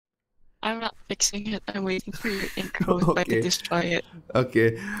I'm not fixing it. I'm waiting for your intro so I can Okay. destroy it.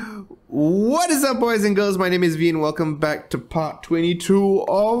 Okay. What is up, boys and girls? My name is V and welcome back to part 22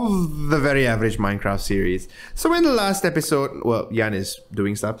 of the Very Average Minecraft series. So in the last episode, well, Jan is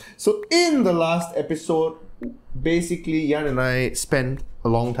doing stuff. So in the last episode, basically Jan and I spent a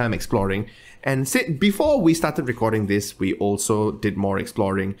long time exploring. And before we started recording this, we also did more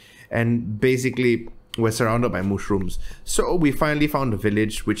exploring. And basically, we're surrounded by mushrooms. So we finally found a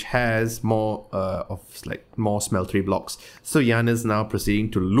village which has more more smeltery blocks. So Jan is now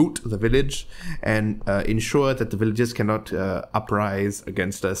proceeding to loot the village and ensure that the villagers cannot uprise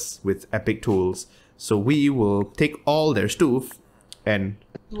against us with epic tools. So we will take all their stuff and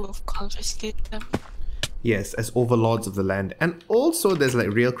We'll confiscate them. yes, as overlords of the land. And also there's like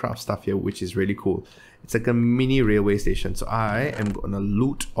railcraft stuff here, which is really cool. It's like a mini railway station. So I am gonna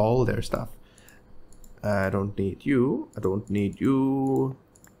loot all their stuff. I don't need you. I don't need you.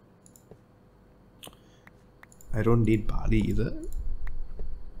 I don't need barley either.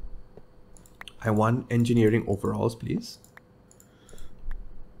 I want engineering overalls, please.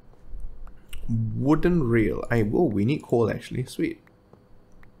 Wooden rail. Oh, we need coal actually. Sweet.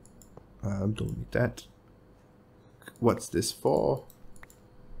 Don't need that. What's this for?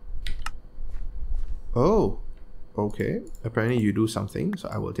 Oh, okay. Apparently you do something, so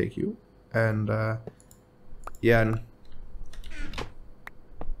I will take you. And yeah.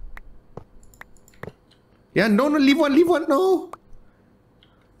 Yeah, no, leave one, no.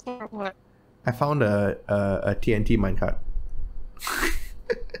 Or what? I found a TNT minecart.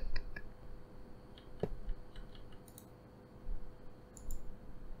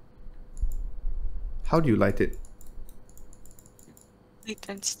 How do you light it? Wait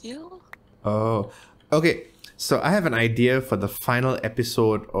and steal? Oh, okay. So I have an idea for the final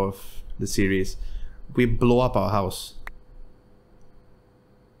episode of the series. We blow up our house.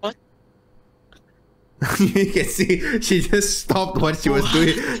 What? You can see she just stopped what she was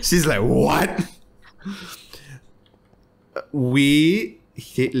doing. She's like, what?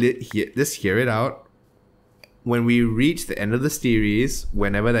 Just hear it out. When we reach the end of the series,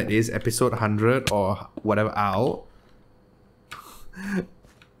 whenever that is, episode 100 or whatever out,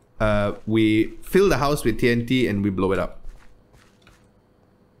 we fill the house with TNT and we blow it up.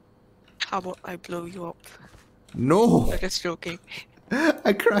 How about I blow you up? No! I'm just joking.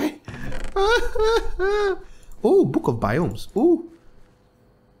 I cry. Oh, Book of Biomes. Ooh.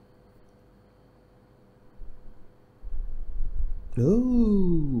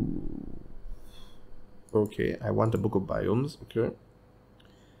 Oh. Okay, I want the Book of Biomes. Okay.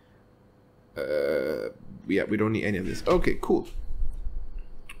 Yeah, we don't need any of this. Okay, cool.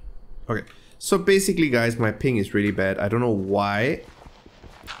 Okay, so basically, guys, my ping is really bad. I don't know why.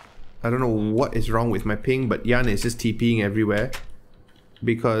 I don't know what is wrong with my ping, but Jan is just TPing everywhere.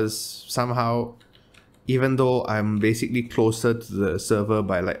 Because somehow, even though I'm basically closer to the server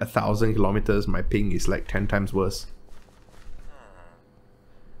by like 1,000 kilometers, my ping is like 10 times worse.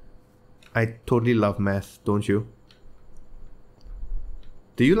 I totally love math, don't you?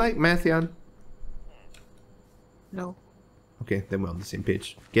 Do you like math, Jan? No. Okay, then we're on the same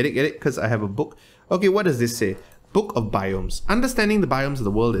page. Get it? Get it? Because I have a book. Okay, what does this say? Book of Biomes. Understanding the biomes of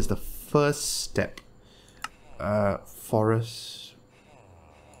the world is the first step. Forest.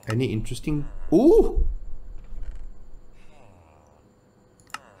 Any interesting... Ooh!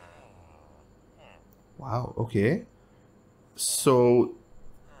 Wow, okay. So,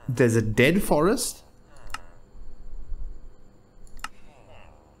 there's a dead forest?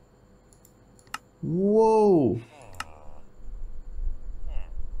 Whoa!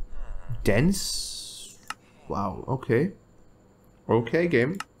 Dense? Wow, okay. Okay,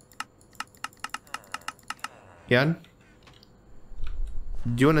 game. Jan?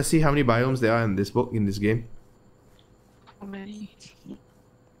 Do you want to see how many biomes there are in this book, in this game? How many?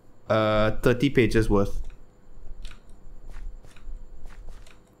 30 pages worth.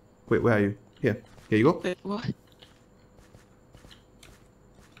 Wait, where are you? Here. Here you go. Wait, what?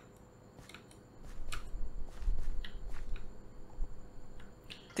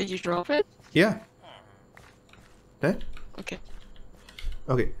 Did you drop it? Yeah. There? Okay.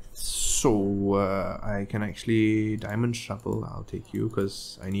 Okay. So, I can actually... Diamond shovel, I'll take you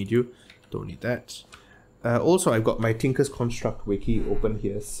because I need you. Don't need that. Also, I've got my Tinker's Construct wiki open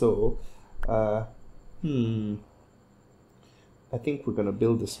here, so... I think we're gonna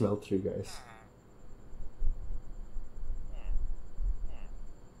build the smeltery, guys.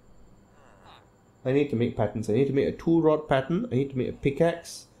 I need to make patterns. I need to make a tool rod pattern. I need to make a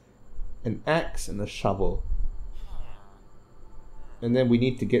pickaxe, an axe, and a shovel. And then we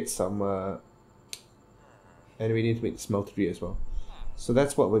need to get some... and we need to make the smeltery as well. So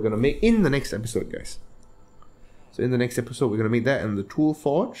that's what we're gonna make in the next episode, guys. So in the next episode, we're gonna make that and the tool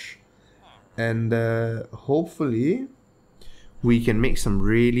forge, and hopefully we can make some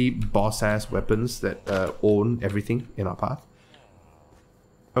really boss-ass weapons that own everything in our path.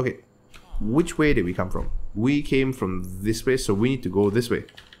 Okay, which way did we come from? We came from this way, so we need to go this way.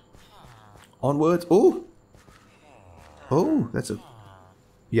 Onwards. Oh! Oh, that's a...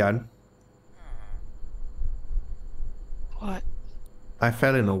 Jan. What? I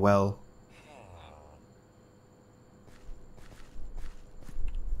fell in a well.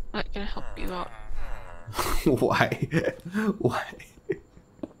 I can help you out. Why? Why?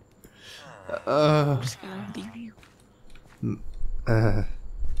 I'm just gonna leave you.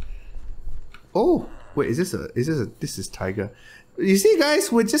 Oh, wait, this is tiger. You see,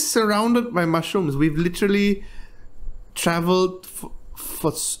 guys, we're just surrounded by mushrooms. We've literally traveled for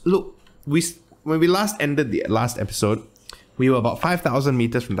look, when we last ended the last episode, we were about 5,000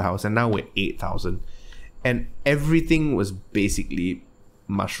 meters from the house, and now we're 8,000. And everything was basically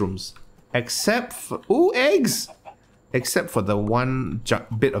mushrooms. Except for... Ooh, eggs! Except for the one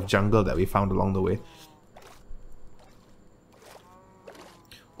bit of jungle that we found along the way.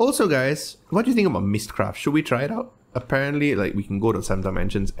 Also, guys, what do you think about Mistcraft? Should we try it out? Apparently, like, we can go to some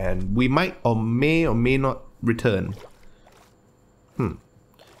dimensions and we might or may not return.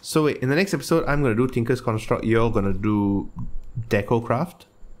 So wait, in the next episode, I'm going to do Tinker's Construct. You're going to do Deco Craft?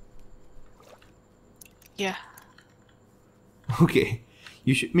 Yeah. Okay.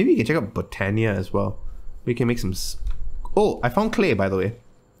 Maybe you can check out Botania as well. We can make some... Oh, I found clay, by the way.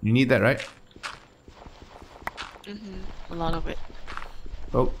 You need that, right? A lot of it.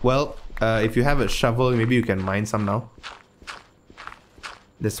 Oh, well, if you have a shovel, maybe you can mine some now.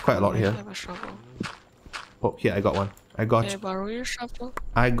 There's quite a lot here. I have a shovel. Oh, here, I got one. I got... Can I borrow your shovel?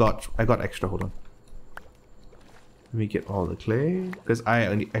 I got extra, hold on. Let me get all the clay, because I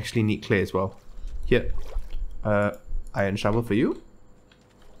actually need clay as well. Here, iron shovel for you.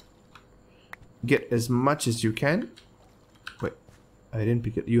 Get as much as you can. Wait, I didn't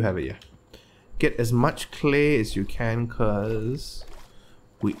pick it. You have it, yeah. Get as much clay as you can, cause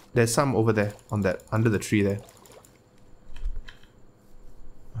there's some over there on that under the tree there.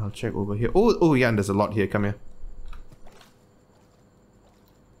 I'll check over here. Oh yeah, and there's a lot here. Come here.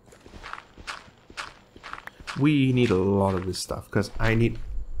 We need a lot of this stuff because I need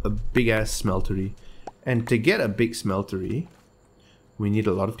a big ass smeltery, and to get a big smeltery, we need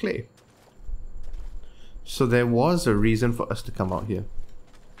a lot of clay. So there was a reason for us to come out here.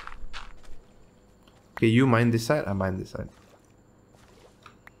 Okay, you mine this side, I mine this side.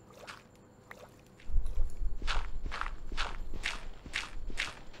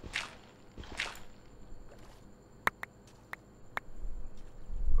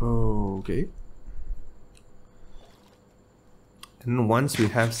 Okay. And once we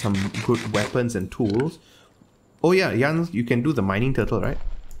have some good weapons and tools... Oh yeah, Jan, you can do the mining turtle, right?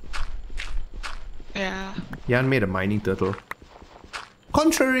 Yeah. Jan made a mining turtle.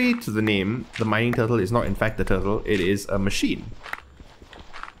 Contrary to the name, the mining turtle is not in fact a turtle, it is a machine.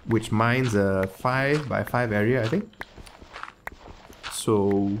 Which mines a 5x5 area, I think.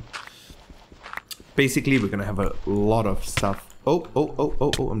 So... basically, we're gonna have a lot of stuff. Oh,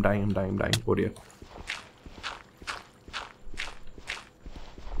 I'm dying. Oh dear.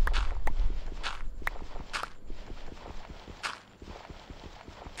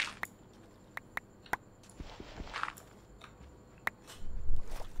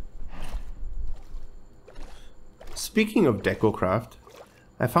 Speaking of DecoCraft,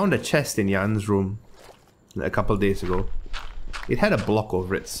 I found a chest in Jan's room a couple days ago. It had a block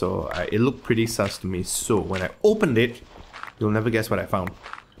over it, so it looked pretty sus to me. So when I opened it, you'll never guess what I found.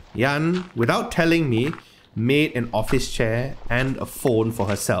 Jan, without telling me, made an office chair and a phone for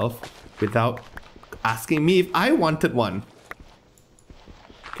herself without asking me if I wanted one.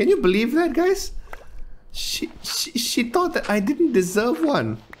 Can you believe that, guys? She thought that I didn't deserve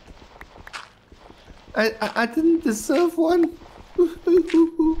one. I didn't deserve one. Maybe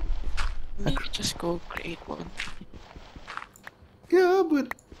just go create one. Yeah,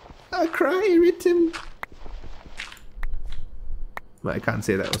 but I cry written. But I can't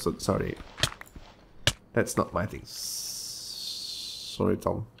say that also, sorry. That's not my thing. Sorry,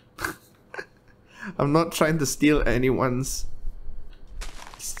 Tom. I'm not trying to steal anyone's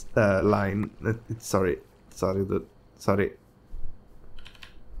line. Sorry. Sorry.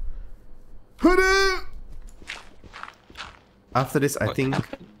 After this, I think...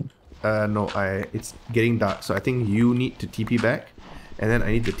 no, it's getting dark, so I think you need to TP back. And then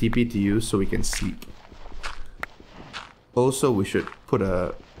I need to TP to you so we can sleep. Also, we should put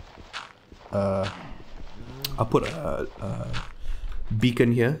a... I'll put a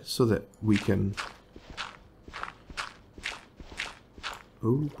beacon here so that we can...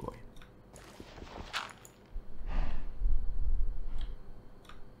 Oh boy.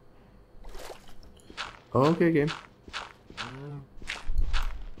 Okay, game.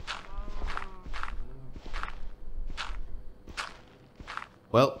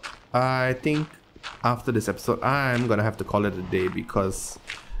 Well, I think after this episode, I'm gonna have to call it a day because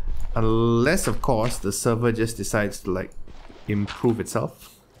unless, of course, the server just decides to like improve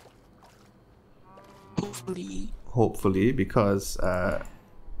itself. Hopefully, because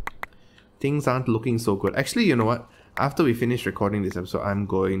things aren't looking so good. Actually, you know what? After we finish recording this episode, I'm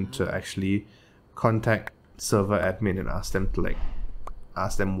going to actually contact server admin and ask them to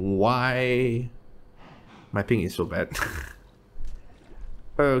ask them why my ping is so bad.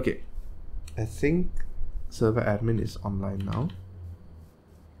 Okay, I think server admin is online now.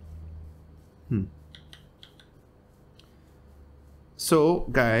 So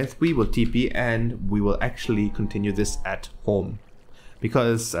guys, we will TP and we will actually continue this at home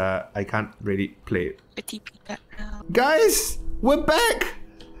because I can't really play it. I TP that now. Guys, we're back!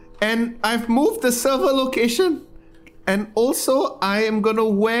 And I've moved the server location. And also, I am gonna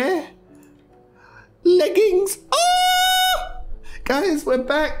wear leggings. Oh! Guys, we're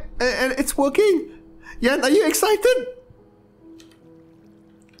back and it's working. Yan, are you excited?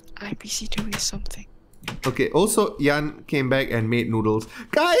 I'm busy doing something. Okay, also, Yan came back and made noodles.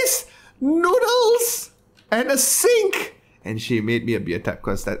 Guys, noodles! And a sink! And she made me a beer tap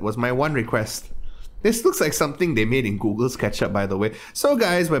because that was my one request. This looks like something they made in Google's SketchUp, by the way. So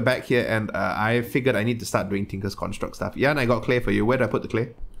guys, we're back here and I figured I need to start doing Tinker's Construct stuff. Yan, I got clay for you. Where do I put the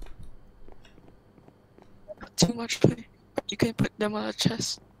clay? Not too much clay. You can put them on a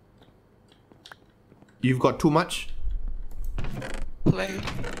chest. You've got too much? Clay.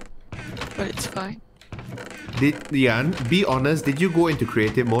 But it's fine. Did Yan, be honest, did you go into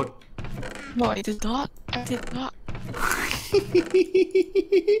creative mode? No, I did not. I did not.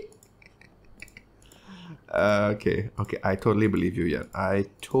 Okay, I totally believe you, Yan. I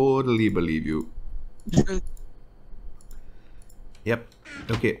totally believe you. Yep.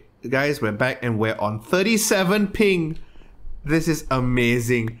 Okay, guys, we're back and we're on 37 ping. This is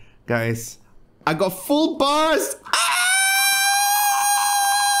amazing, guys. I got full bars.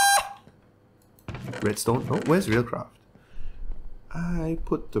 Redstone? No, where's Railcraft? I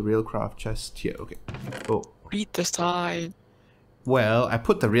put the Railcraft chest here. Okay. Oh. Read the sign. Well, I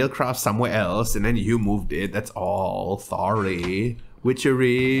put the Railcraft somewhere else and then you moved it. That's all. Sorry.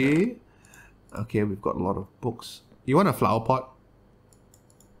 Witchery. Okay, we've got a lot of books. You want a flower pot?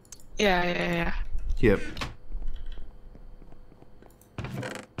 Yeah. Here.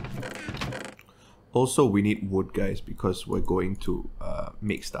 Also, we need wood, guys, because we're going to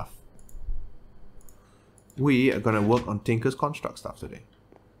make stuff. We are gonna work on Tinker's Construct stuff today.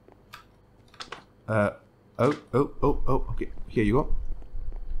 Okay. Here you go.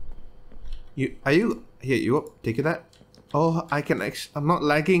 Here you go. Take that. Oh, I can actually. I'm not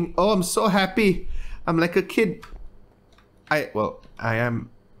lagging. Oh, I'm so happy. I'm like a kid. I am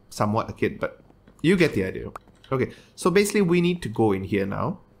somewhat a kid, but you get the idea. Okay. So basically, we need to go in here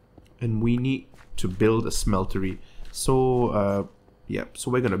now, and we need to build a smeltery. So yeah.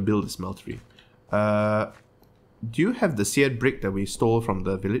 So we're gonna build a smeltery. Do you have the seared brick that we stole from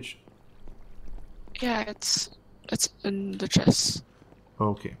the village? Yeah, it's in the chest.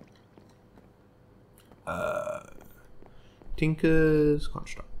 Okay. Tinker's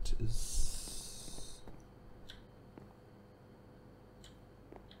Construct is...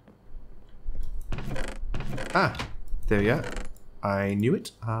 Ah, there we are. I knew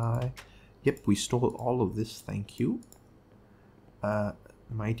it. Yep, we stole all of this. Thank you.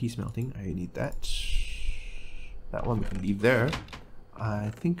 Mighty smelting. I need that. That one we can leave there. I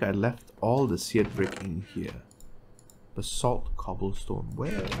think I left all the seared brick in here. Basalt cobblestone.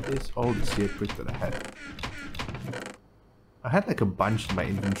 Where is all the seared brick that I had? I had like a bunch in my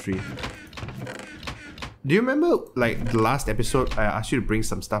inventory. Do you remember like the last episode I asked you to bring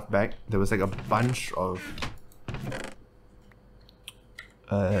some stuff back? There was like a bunch of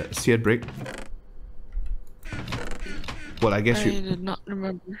seared brick. Well, I guess I you... did not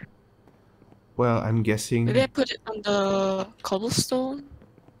remember. Well, I'm guessing... Did I put it on the cobblestone?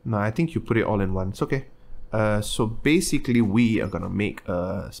 No, I think you put it all in one. It's okay. So basically, we are gonna make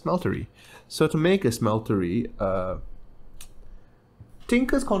a smeltery. So to make a smeltery,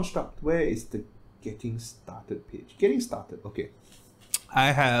 Tinker's Construct. Where is the getting started page? Getting started. Okay.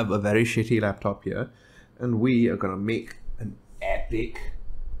 I have a very shitty laptop here, and we are gonna make an epic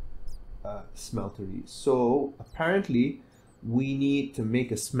smeltery. So apparently, we need to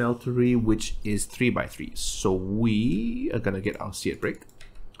make a smeltery which is 3x3. So we are gonna get our seared brick.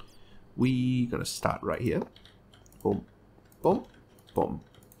 We gonna start right here. Boom, boom, boom,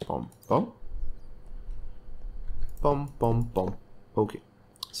 boom, boom, boom, boom, boom. Okay,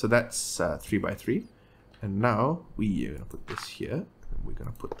 so that's 3x3, and now we are gonna put this here, and we're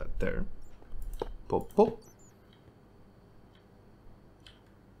gonna put that there. Boom, boom.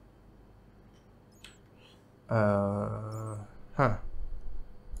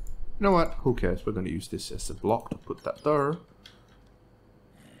 You know what? Who cares? We're gonna use this as a block to put that there.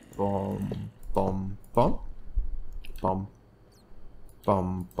 Boom, boom, boom, boom,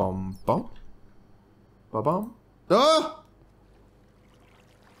 boom, boom, boom, ba bum. Oh!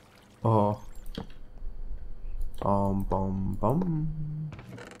 Oh. Boom, boom, boom.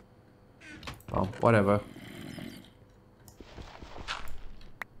 Whatever.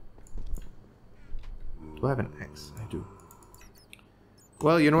 Do I have an axe? I do.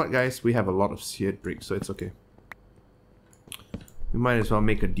 Well, you know what, guys? We have a lot of seared brick, so it's okay. We might as well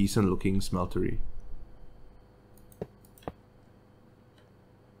make a decent looking smeltery.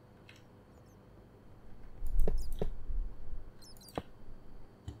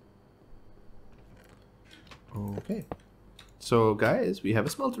 Okay. So, guys, we have a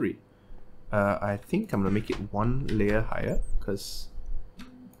smeltery. I think I'm gonna make it one layer higher, because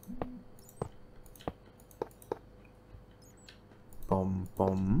bum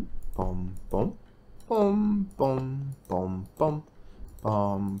bum bum bum bum bum bum bum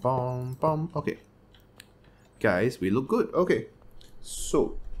bum bum bum. Okay, guys, we look good. Okay,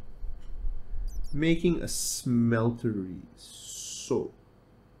 so making a smeltery. So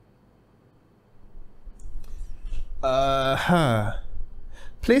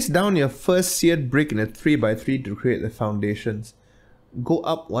place down your first seared brick in a 3x3 to create the foundations. Go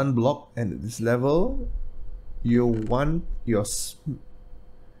up one block, and at this level you want your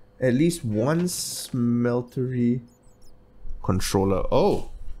at least one smeltery controller. Oh,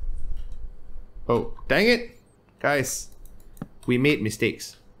 dang it, guys, we made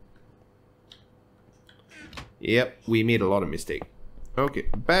mistakes. Yep, we made a lot of mistakes. Okay,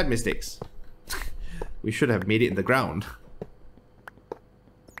 bad mistakes. We should have made it in the ground.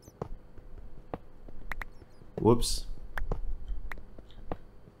 Whoops.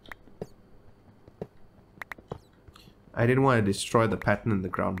 I didn't want to destroy the pattern in the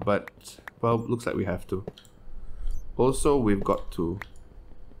ground, but, well, looks like we have to. Also, we've got to...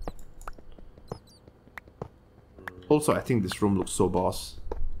 Also, I think this room looks so boss.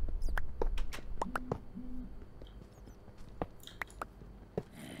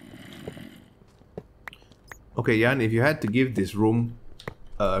 Okay, Jan, if you had to give this room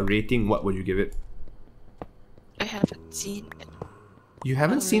a rating, what would you give it? I haven't seen it. You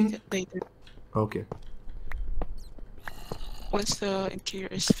haven't I'll seen? rate it later. Okay. Once the interior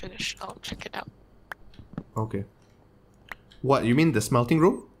is finished, I'll check it out. Okay. What, you mean the smelting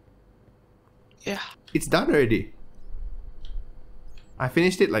room? Yeah. It's done already. I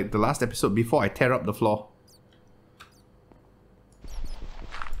finished it like the last episode before I tear up the floor.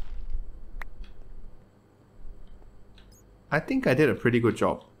 I think I did a pretty good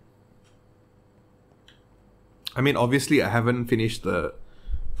job. I mean, obviously I haven't finished the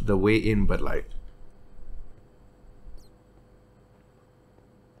way in, but like...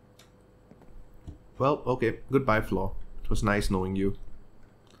 Well, okay. Goodbye, floor. It was nice knowing you.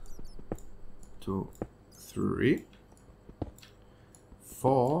 2, 3,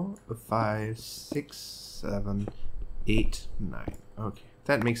 4, 5, 6, 7, 8, 9. Okay,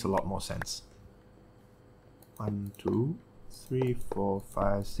 that makes a lot more sense. 1, 2, 3, 4,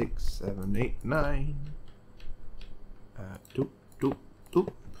 5, 6, 7, 8, 9. Doop, doop, doop.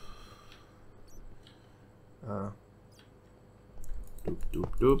 Doop,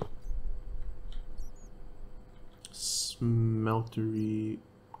 doop, doop. Smeltery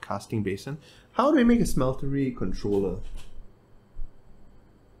casting basin. How do we make a smeltery controller?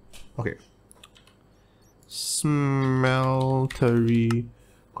 Okay. Smeltery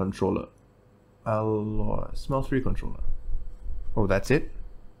controller. Smeltery controller. Oh, that's it?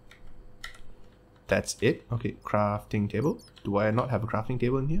 That's it? Okay, crafting table. Do I not have a crafting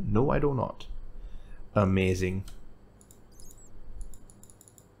table in here? No, I do not. Amazing.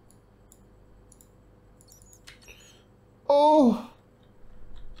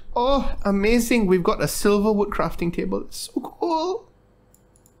 Oh, amazing. We've got a silver wood crafting table. It's so cool.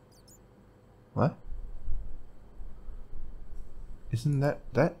 What? Isn't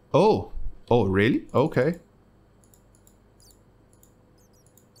that? Oh, really? Okay.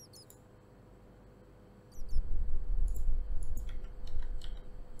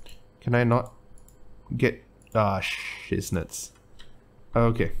 Can I not get... Ah, shit. Shiznits.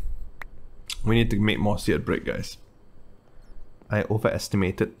 Okay. We need to make more seared brick, guys. I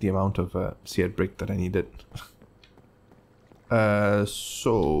overestimated the amount of seared brick that I needed.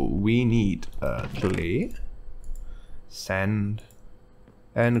 So we need clay, sand,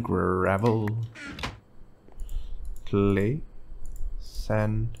 and gravel. Clay,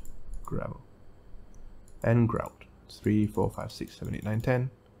 sand, gravel, and grout. 3, 4, 5, 6, 7, 8, 9, 10.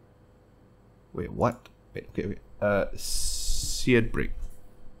 Wait, what? Wait, okay, wait. Seared brick.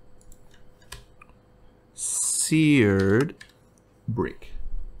 Seared brick.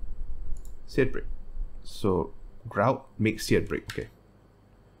 Seared brick. So grout makes seared brick. Okay.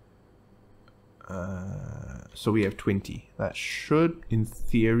 So we have 20. That should, in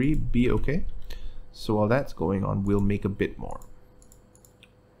theory, be okay. So while that's going on, we'll make a bit more.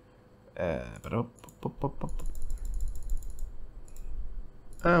 We'll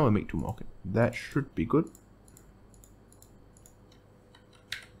make 2 more. Okay. That should be good.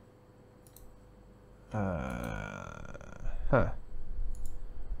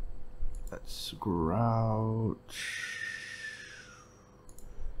 Let's grout.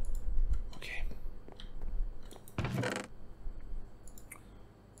 Okay.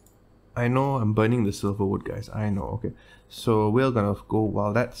 I know I'm burning the silver wood, guys. I know. Okay. So we're gonna go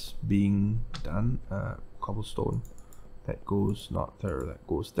while that's being done. Cobblestone. That goes not there. That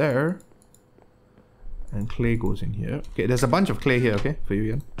goes there. And clay goes in here. Okay. There's a bunch of clay here. Okay, for you,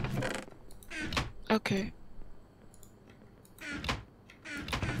 Ian. Okay.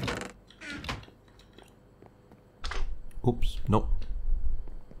 Oops, nope.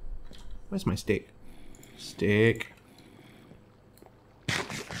 Where's my steak? Steak.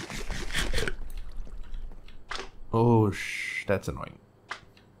 Oh, that's annoying.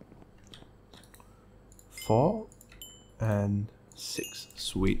 4 and 6.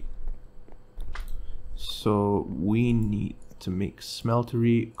 Sweet. So we need to make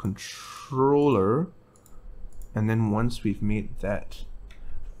smeltery controller, and then once we've made that,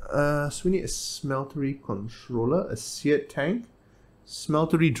 so we need a smeltery controller, a seared tank,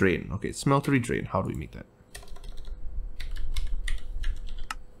 smeltery drain. Okay, smeltery drain. How do we make that?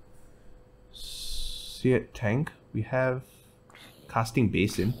 Seared tank. We have casting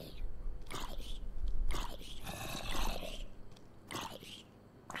basin.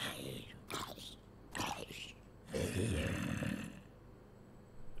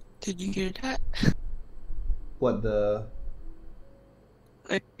 Did you hear that? What the?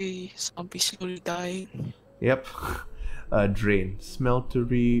 Like a zombie slowly dying. Yep. Drain.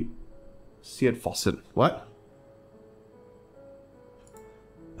 Smeltery. Seared faucet. What?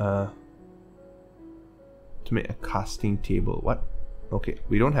 To make a casting table. What? Okay,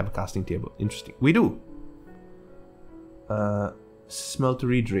 we don't have a casting table. Interesting. We do.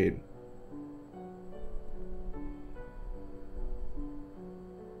 Smeltery drain.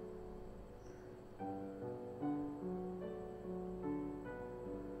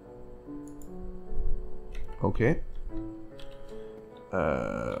 Okay.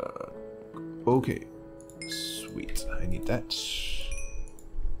 Okay. Sweet. I need that.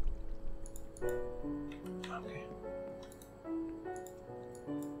 Okay.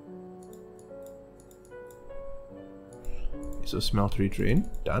 So smeltery drain,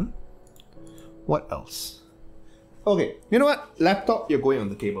 done. What else? Okay, you know what? Laptop, you're going on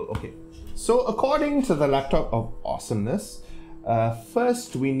the table. Okay. So according to the laptop of awesomeness,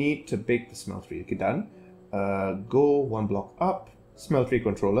 first we need to bake the smeltery. Okay, done. Go 1 block up. Smeltery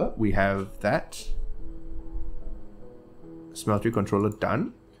controller, we have that. Smeltery controller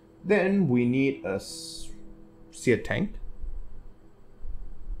done. Then we need a seared tank.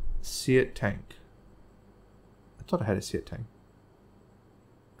 Seared tank. I thought I had a seared tank.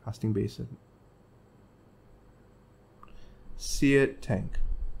 Casting basin. Seared tank.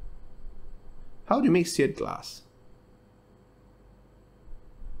 How do you make seared glass?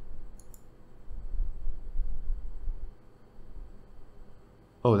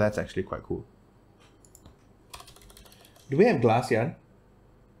 Oh, that's actually quite cool. Do we have glass, Jan?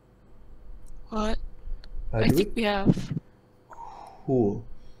 What? I think we have. Cool.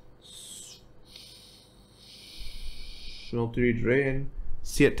 Smeltery drain.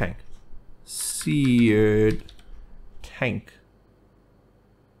 Seared tank. Seared tank.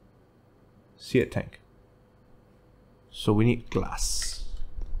 Seared tank. So we need glass.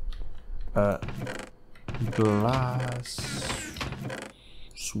 Glass.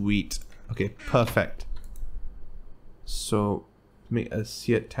 Sweet. Okay, perfect. So to make a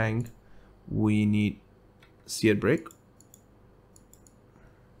seared tank, we need seared brick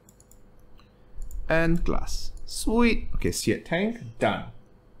and glass. Sweet. Okay, seared tank done.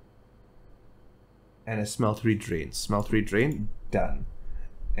 and a smeltery drain. Smeltery drain, done.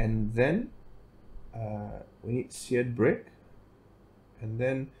 And then we need seared brick, and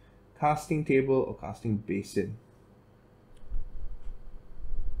then casting table or casting basin.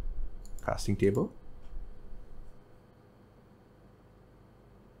 Casting table.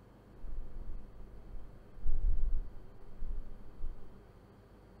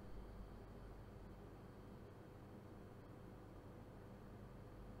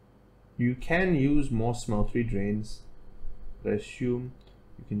 You can use more smeltery drains, but I assume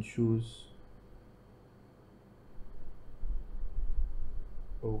you can choose.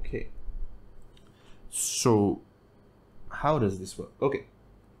 Okay. So, how does this work? Okay.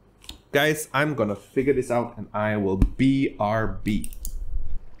 Guys, I'm gonna figure this out and I will BRB.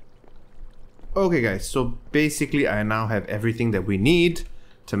 Okay guys, so basically I now have everything that we need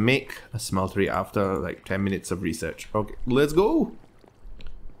to make a smeltery after like 10 minutes of research. Okay, let's go!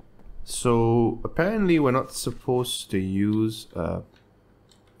 So apparently we're not supposed to use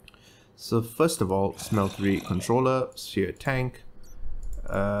so first of all, smeltery controller, sphere tank,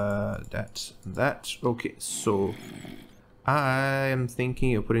 that. Okay, so I am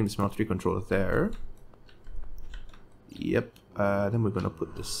thinking of putting the smeltery controller there. Yep. Then we're gonna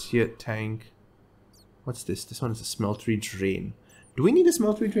put the seared tank. What's this? This one is a smeltery drain. Do we need a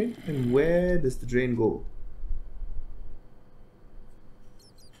smeltery drain? And where does the drain go?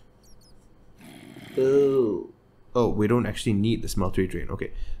 Oh, we don't actually need the smeltery drain.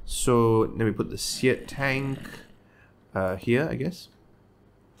 Okay, so then we put the seared tank here, I guess.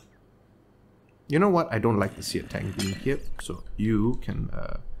 You know what? I don't like the seared tank being here, so you can.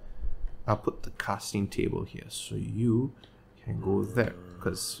 I'll put the casting table here, so you can go there,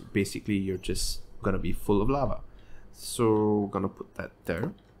 because basically you're just gonna be full of lava. So we're gonna put that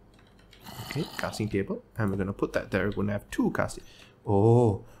there. Okay, casting table, and we're gonna put that there. We're gonna have two casting.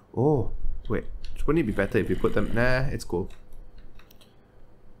 Oh, wait. Wouldn't it be better if we put them? Nah, it's cool.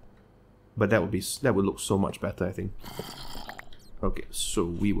 But that would look so much better, I think. Okay, so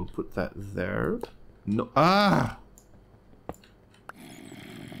we will put that there. No,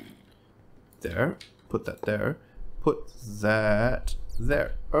 there. Put that there. Put that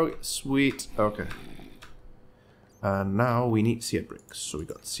there. Okay, sweet. Okay. Now we need seared bricks. So we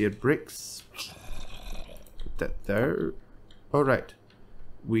got seared bricks. Put that there. All right.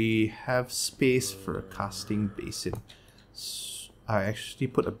 We have space for a casting basin. So I actually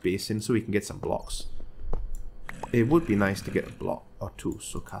put a basin so we can get some blocks. It would be nice to get a block or two.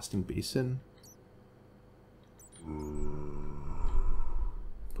 So casting basin.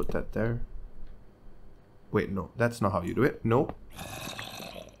 Put that there. Wait, no, that's not how you do it. No.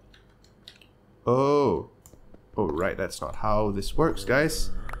 Oh, right, that's not how this works, guys.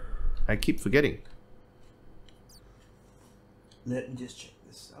 I keep forgetting. Let me just check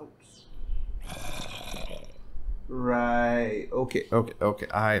this out. Right, okay.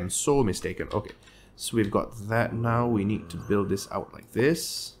 I am so mistaken. Okay, so we've got that now. We need to build this out like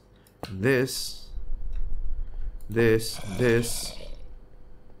this. This.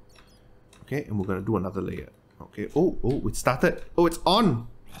 Okay, and we're gonna do another layer. Okay, oh, it started. Oh, it's on.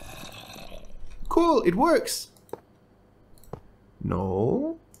 Cool, it works.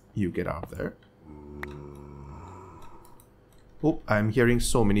 No, you get out of there. Oh, I'm hearing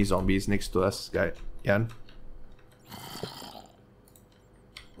so many zombies next to us, guy. Yan.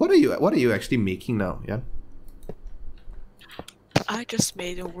 What are you actually making now, Yan? I just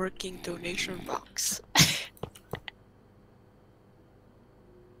made a working donation box.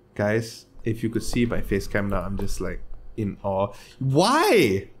 Guys, if you could see my face cam now, I'm just like in awe.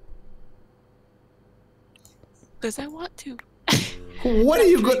 Why? Because I want to. What are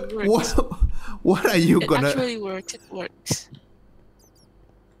you going? What are you gonna? It actually works. It works.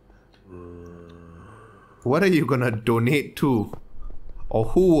 What are you gonna donate to? Or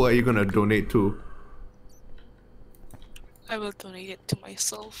who are you gonna donate to? I will donate it to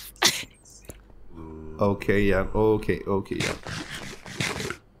myself. Okay, yeah. Okay, yeah.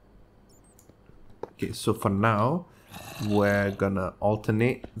 Okay, so for now, we're gonna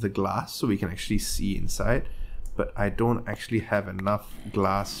alternate the glass so we can actually see inside. But I don't actually have enough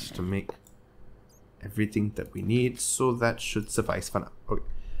glass to make everything that we need, so that should suffice for now. Okay,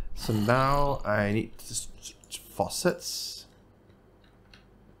 so now I need faucets.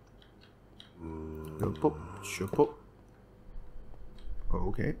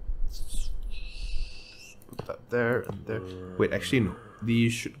 Okay. Put that there and there. Wait, actually no.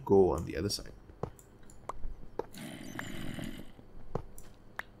 These should go on the other side.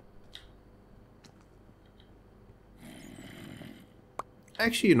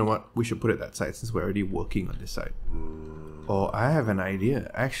 Actually, you know what? We should put it that side since we're already working on this side. Oh, I have an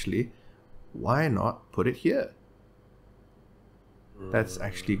idea. Actually, why not put it here? That's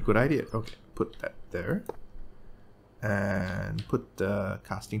actually a good idea. Okay, put that there. And put the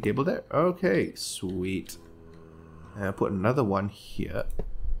casting table there. Okay, sweet. And put another one here.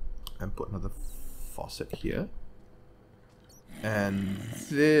 And put another faucet here. And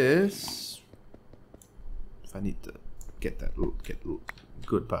this... If I need to get that...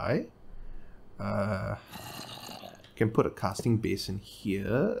 Goodbye. Can put a casting basin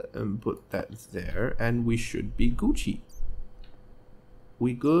here. And put that there. And we should be Gucci.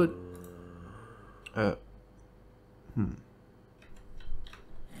 We good?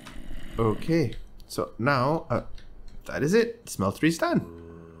 Okay, so now that is it. Smeltery's done.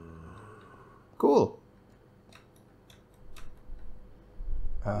 Cool.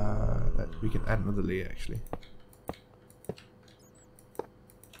 We can add another layer actually.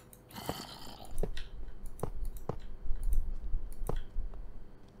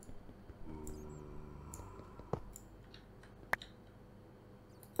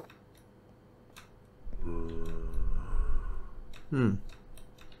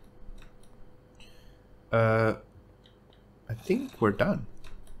 I think we're done.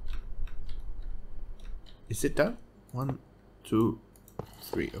 Is it done? 1, 2,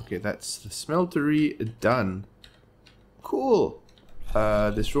 3. Okay, that's the smeltery done. Cool.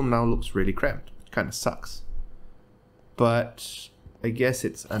 This room now looks really cramped. Kind of sucks. But I guess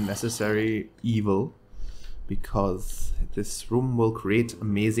it's unnecessary evil because this room will create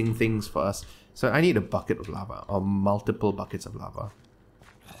amazing things for us. So I need a bucket of lava or multiple buckets of lava.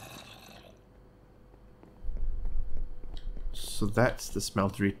 So that's the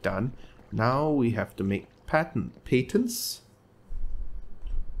smeltery done. Now we have to make patents.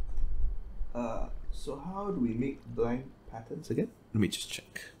 So how do we make blank patterns again? Let me just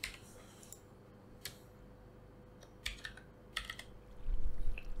check.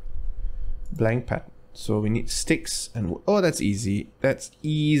 Blank pattern. So we need sticks and oh, that's easy. That's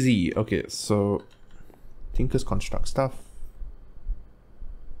easy. Okay, so Tinker's construct stuff.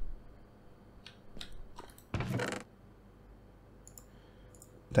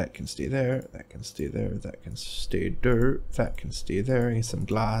 That can stay there, that can stay there, that can stay dirt, that can stay there, and some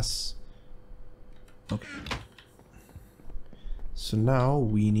glass. Okay. So now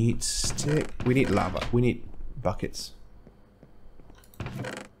we need we need lava, we need buckets.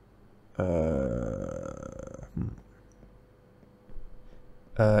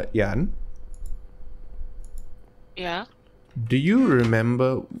 Jan? Yeah? Do you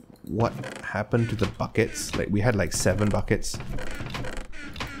remember what happened to the buckets? Like we had like 7 buckets.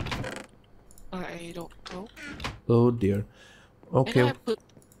 I don't know. Oh dear. Okay. And I put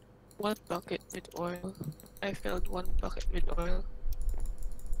 1 bucket with oil. I filled 1 bucket with oil.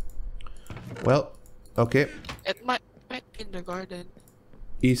 Well, okay. It might be in the garden.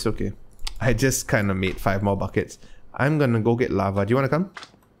 It's okay. I just kind of made 5 more buckets. I'm gonna go get lava. Do you want to come?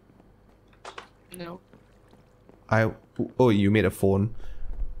 No. Oh, you made a phone.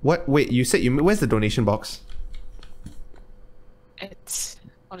 What? Wait, you said where's the donation box? It's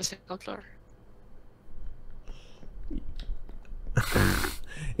on the second floor.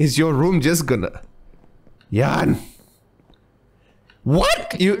 Is your room just gonna... Jan!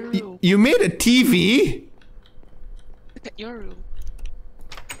 What? You made a TV? Look at your room.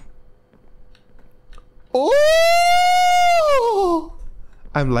 Oh!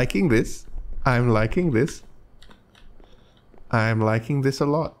 I'm liking this. I'm liking this. I'm liking this a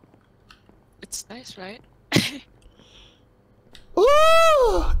lot. It's nice, right?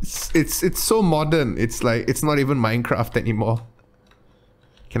 Oh! It's so modern. It's like it's not even Minecraft anymore.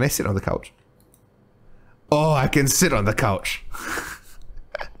 Can I sit on the couch? Oh, I can sit on the couch.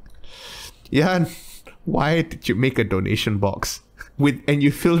 Jan, why did you make a donation box and you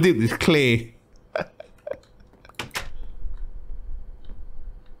filled it with clay?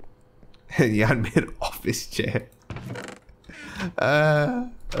 And Jan made an office chair.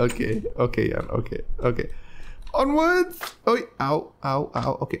 Okay, Jan, okay. Onwards! Oh, ow, ow,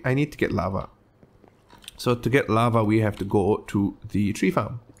 ow. Okay, I need to get lava. So to get lava, we have to go to the tree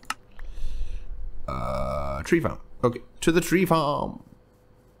farm. Tree farm. Okay, to the tree farm.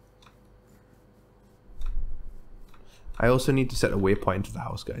 I also need to set a waypoint to the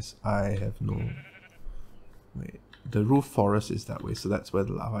house, guys. I have no... Wait, the roof forest is that way, so that's where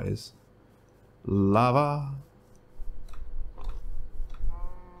the lava is. Lava.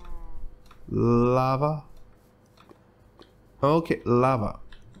 Lava. Okay, lava.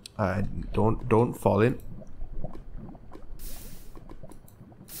 Don't fall in.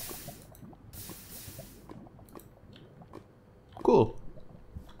 Cool.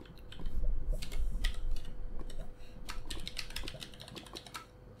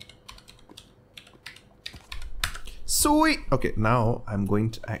 Sweet. Okay, now I'm going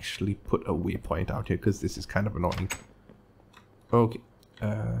to actually put a waypoint out here because this is kind of annoying. Okay.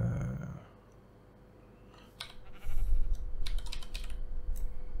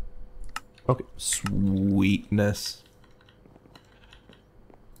 Okay, sweetness.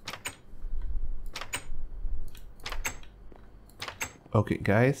 Okay,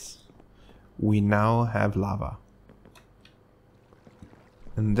 guys, we now have lava.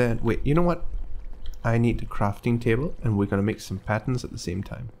 And then, wait, you know what? I need a crafting table, and we're gonna make some patterns at the same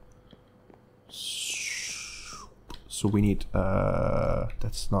time. So we need,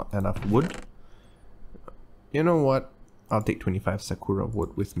 that's not enough wood. You know what? I'll take 25 sakura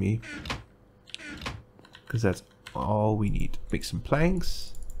wood with me. Because that's all we need. Make some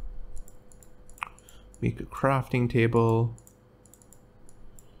planks. Make a crafting table.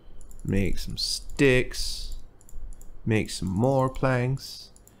 Make some sticks. Make some more planks.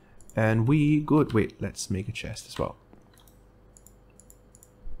 And we good. Wait, let's make a chest as well.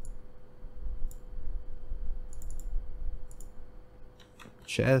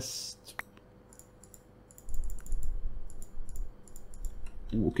 Chest.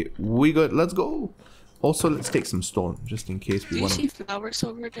 Okay, we good. Let's go. Also, let's take some stone just in case we want to. Do you see flowers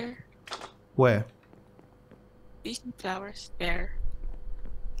over there? Where? Do you see flowers there?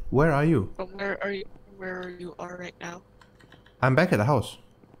 Where are you? From where you are right now? I'm back at the house.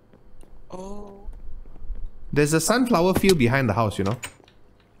 Oh. There's a sunflower field behind the house, you know.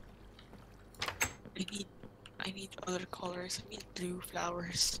 I need other colors. I need blue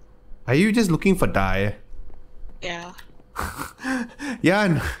flowers. Are you just looking for dye? Yeah.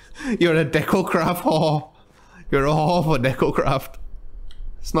 Jan, you're a deco craft whore. You're a whore for deco craft.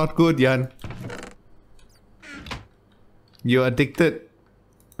 It's not good, Jan. You're addicted.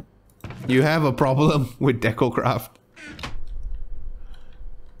 You have a problem with deco craft.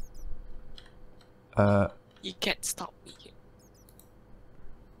 You can't stop me.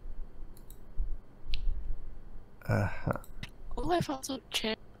 Oh, I found some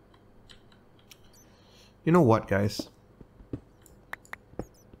chair. You know what, guys?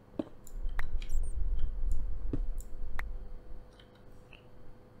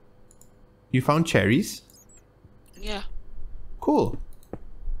 You found cherries? Yeah. Cool.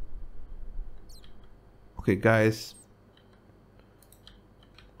 Okay, guys.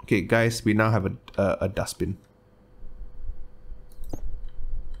 Okay, guys, we now have a dustbin.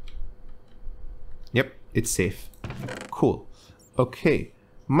 Yep, it's safe. Cool. Okay.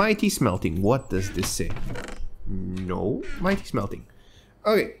 Mighty smelting. What does this say? No. Mighty smelting.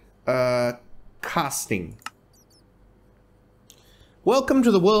 Okay. Casting. Welcome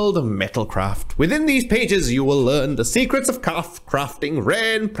to the world of metalcraft. Within these pages, you will learn the secrets of crafting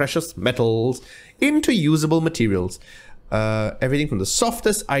rare and precious metals into usable materials. Everything from the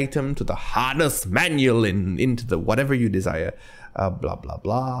softest item to the hardest manual into the whatever you desire. Blah, blah,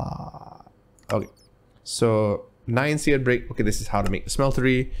 blah. Okay. So, 9 seared brick. Okay, this is how to make the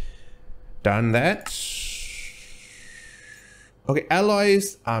smeltery. Done that. Okay,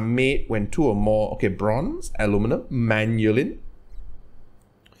 alloys are made when 2 or more. Okay, bronze, aluminum, manulin.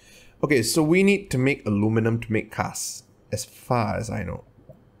 Okay, so we need to make aluminum to make casts, as far as I know.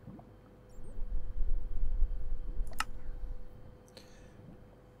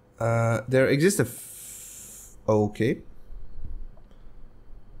 There exists a okay.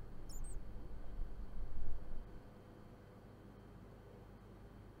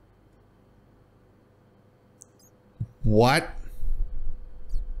 What?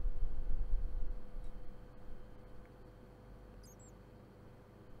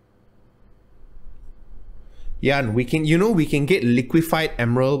 Jan, we can, we can get liquefied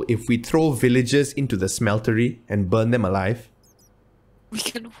emerald if we throw villagers into the smeltery and burn them alive. We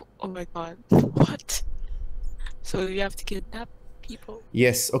can. Oh my god. What? So you have to kidnap people?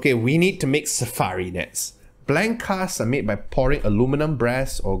 Yes. Okay, we need to make safari nets. Blank casts are made by pouring aluminum,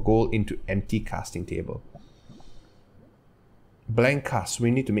 brass, or gold into empty casting table. Blank casts.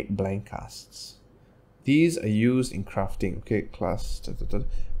 We need to make blank casts. These are used in crafting. Okay, class.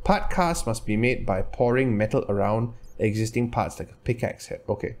 Part casts must be made by pouring metal around existing parts like a pickaxe head.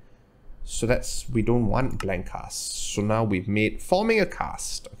 Okay. So that's, we don't want blank casts. So now we've made forming a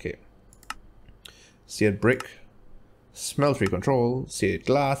cast. Okay. Seared brick. Smeltery control. Seared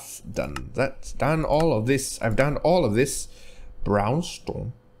glass. Done. That's done all of this. I've done all of this.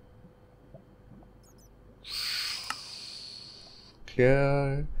 Brownstone.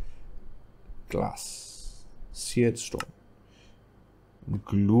 Clear glass. Seared stone.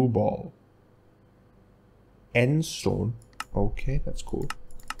 Glue ball. End stone. Okay, that's cool.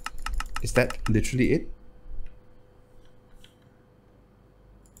 Is that literally it?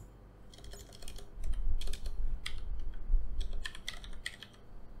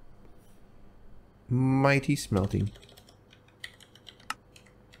 Mighty smelting.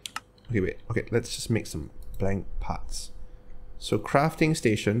 Okay, wait. Okay, let's just make some blank parts. So crafting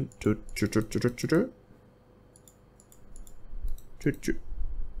station.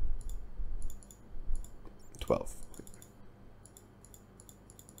 12.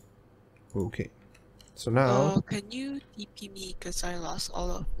 Okay. So now. Can you TP me because I lost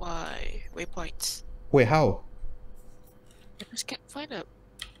all of my waypoints? Wait, how? I just can't find it.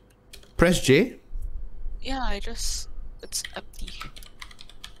 Press J? Yeah, it's empty.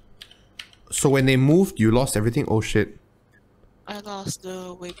 So when they moved, you lost everything? Oh shit. I lost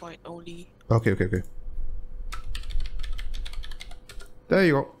the waypoint only. Okay. There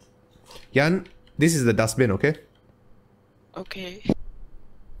you go. Yan, this is the dustbin, okay? Okay.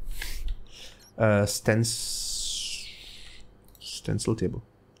 Stencil table.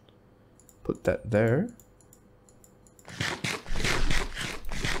 Put that there.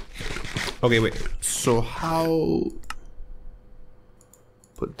 Okay, wait. So how...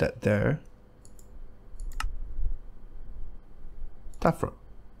 Put that there. Tough front.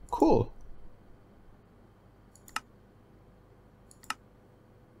 Cool.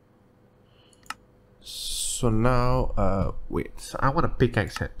 So now, wait. So I want a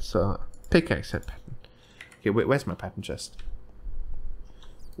pickaxe head. So pickaxe head pattern. Okay, wait. Where's my pattern chest?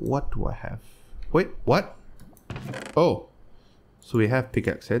 What do I have? Wait, what? Oh, so we have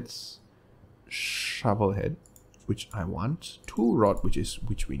pickaxe heads, shovel head, which I want, tool rod,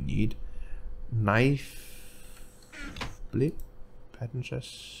 which we need, knife, blade, pattern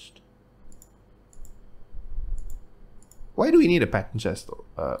chest. Why do we need a pattern chest though?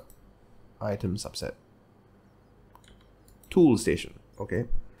 Item subset. Tool station. Okay.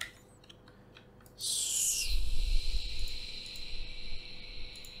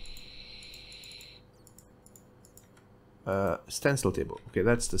 Stencil table. Okay,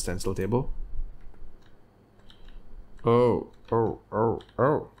 that's the stencil table. Oh.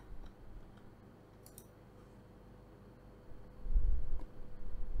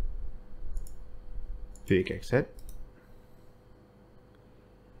 Pickaxe head.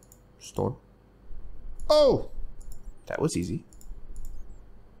 Stone. Oh! That was easy.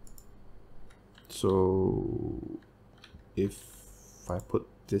 So if I put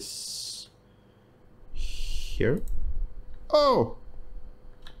this here. Oh!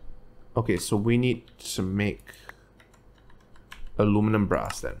 Okay, so we need to make aluminum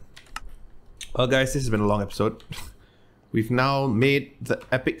brass then. Well guys, this has been a long episode. We've now made the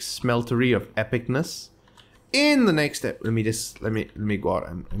epic smeltery of epicness. In the next step, let me go out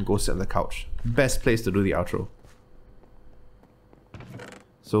and go sit on the couch. Best place to do the outro.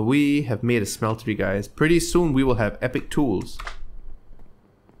 So we have made a smeltery, guys. Pretty soon we will have epic tools.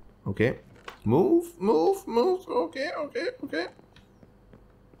 Okay. Move. Okay.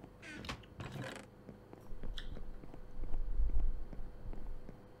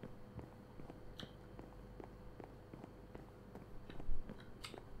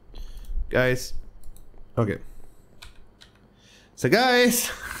 Guys. Okay. So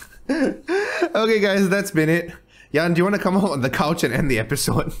guys. Okay guys, that's been it. Jan, do you want to come out on the couch and end the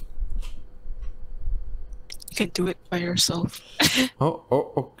episode? You can do it by yourself. Okay.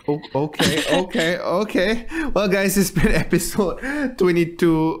 Well guys, it's been episode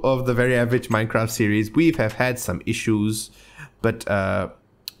 22 of the Very Average Minecraft series. We have had some issues, but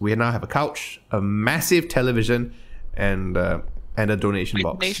we now have a couch, a massive television, and a donation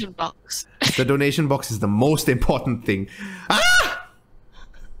box. Donation box. The donation box is the most important thing. Ah!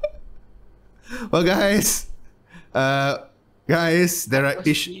 Well guys, there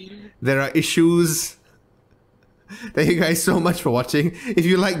are issues. Thank you guys so much for watching. If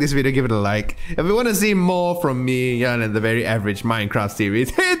you like this video, give it a like. If you want to see more from me, Jan, and the Very Average Minecraft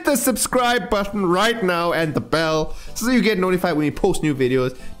series, hit the subscribe button right now and the bell so you get notified when we post new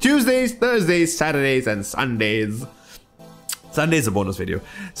videos. Tuesdays, Thursdays, Saturdays, and Sundays. Sunday's a bonus video.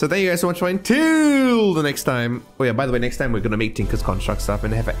 So thank you guys so much for watching. Till the next time. Oh yeah, by the way, next time we're gonna make Tinker's Construct stuff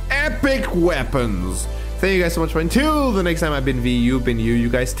and have epic weapons. Thank you guys so much for watching. Till the next time, I've been V, you've been you. You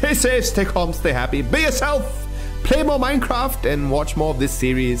guys stay safe, stay calm, stay happy, be yourself, play more Minecraft, and watch more of this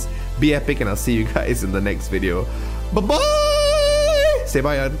series. Be epic, and I'll see you guys in the next video. Bye bye. Say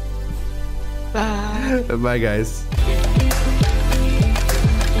bye, Jan. Bye. Bye, guys.